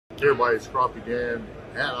Hey everybody, it's Crappie Dan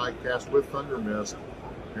at ICAST with Thundermist,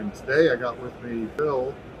 and today I got with me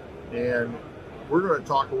Phil, and we're going to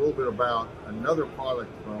talk a little bit about another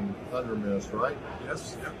product from Thundermist, right?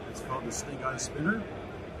 Yes, yep. It's called the Stingeye Spinner.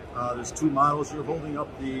 There's two models. You're holding up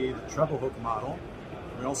the treble hook model.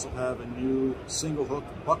 We also have a new single hook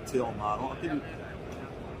bucktail model. I'll give you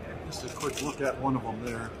just a quick look at one of them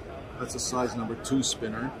there. That's a size number 2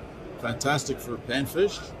 spinner. Fantastic for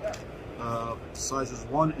panfish. Sizes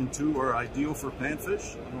 1 and 2 are ideal for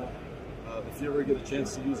panfish. If you ever get a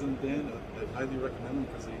chance to use them, Dan, I highly recommend them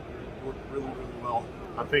because they work really, really well.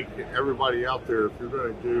 I think everybody out there, if you're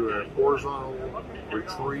going to do a horizontal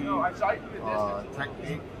retrieve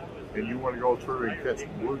technique, and you want to go through and catch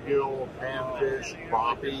bluegill, panfish,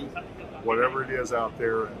 crappie, whatever it is out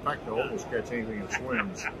there, in fact, they'll almost catch anything that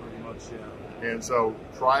swims. Pretty much, yeah. And so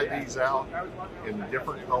try these out in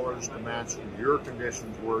different colors to match your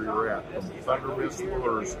conditions where you're at. From Thundermist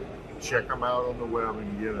lures, check them out on the web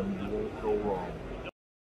and get them. You won't go wrong.